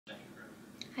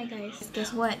Hi guys,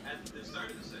 guess what?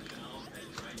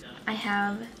 I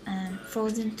have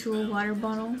Frozen 2 water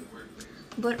bottle.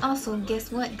 But also,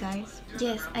 guess what guys?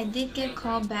 Yes, I did get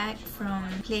called back from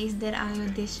place that I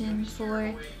auditioned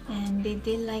for, and they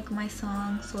did like my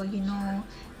song, so you know,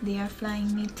 they are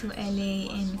flying me to LA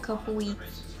in a couple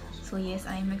weeks. So yes,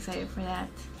 I am excited for that.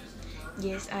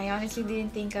 Yes, I honestly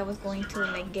didn't think I was going to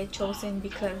like get chosen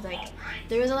because like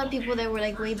there was a lot of people that were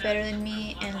like way better than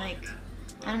me, and like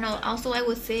I don't know, also I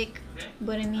was sick,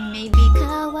 but I mean maybe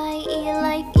Kawaii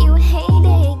life you hate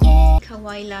it, yeah.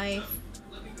 Kawaii life,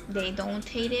 they don't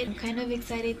hate it. I'm kind of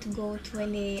excited to go to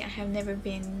LA. I have never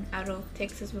been out of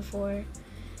Texas before.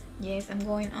 Yes, I'm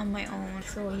going on my own,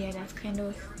 so yeah, that's kind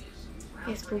of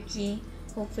spooky.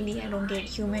 Hopefully I don't get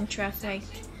human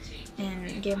trafficked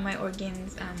and get my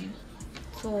organs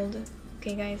sold.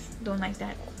 Okay guys, don't like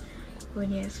that. But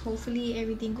yes, hopefully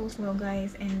everything goes well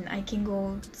guys, and I can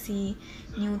go see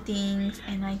new things,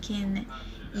 and I can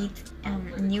eat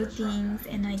new things,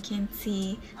 and I can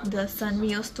see the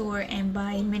Sanrio store and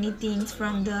buy many things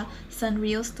from the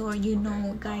Sanrio store. You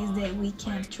know guys that we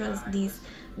can't trust these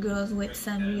girls with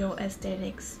Sanrio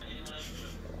aesthetics.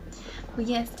 But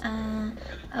yes,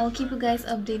 I'll keep you guys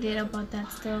updated about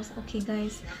that stuff. Okay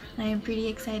guys, I am pretty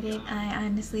excited. I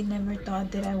honestly never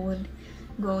thought that I would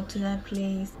go to that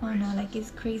place. Oh no, like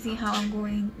it's crazy how I'm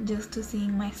going just to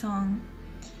sing my song.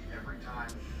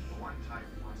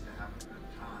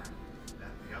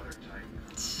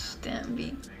 Damn,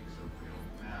 be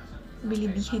really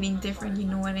be hitting different, you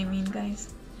know what I mean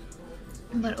guys.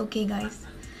 But okay guys,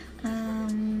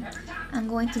 I'm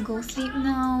going to go sleep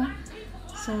now,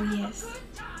 so yes.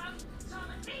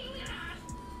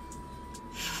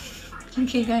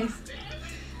 Okay guys,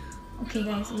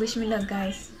 wish me luck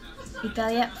guys.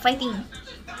 Italia fighting.